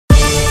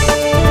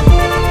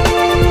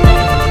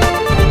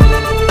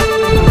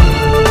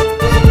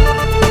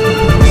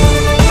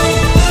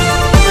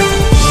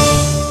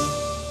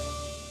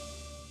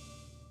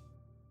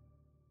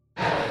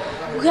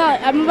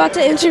I'm about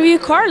to interview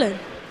Carlon.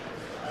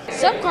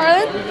 What's up,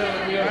 Carlon?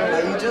 How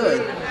you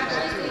doing?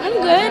 I'm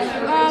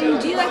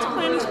good. Do you like to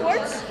play any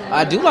sports?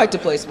 I do like to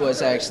play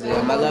sports, actually.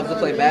 I love to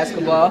play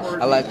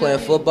basketball. I like playing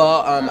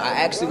football. I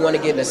actually want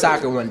to get into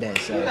soccer one day.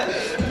 So,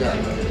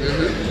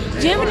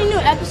 yeah. Do you have any new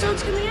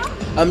episodes coming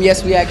out?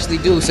 Yes, we actually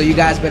do. So you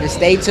guys better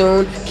stay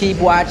tuned, keep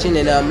watching,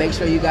 and make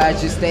sure you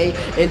guys just stay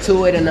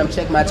into it. And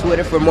check my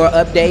Twitter for more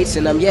updates.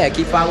 And yeah,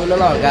 keep following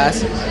along,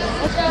 guys.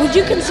 Would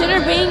you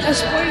consider being a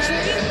sporty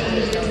shorty?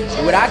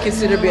 Would I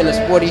consider being a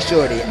sporty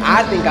shorty?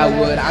 I think I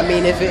would. I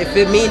mean, if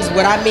it means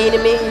what I mean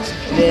it means,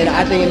 then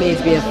I think it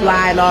means being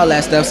fly and all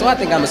that stuff. So I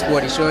think I'm a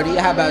sporty shorty.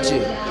 How about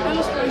you? I'm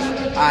a sporty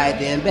shorty. All right,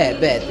 then. Bet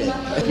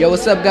then. Yo,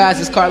 what's up, guys?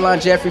 It's Carlon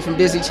Jeffrey from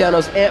Disney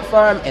Channel's Ant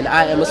Farm, and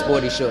I am a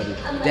sporty shorty.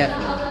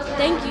 Definitely.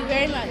 Thank you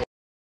very much.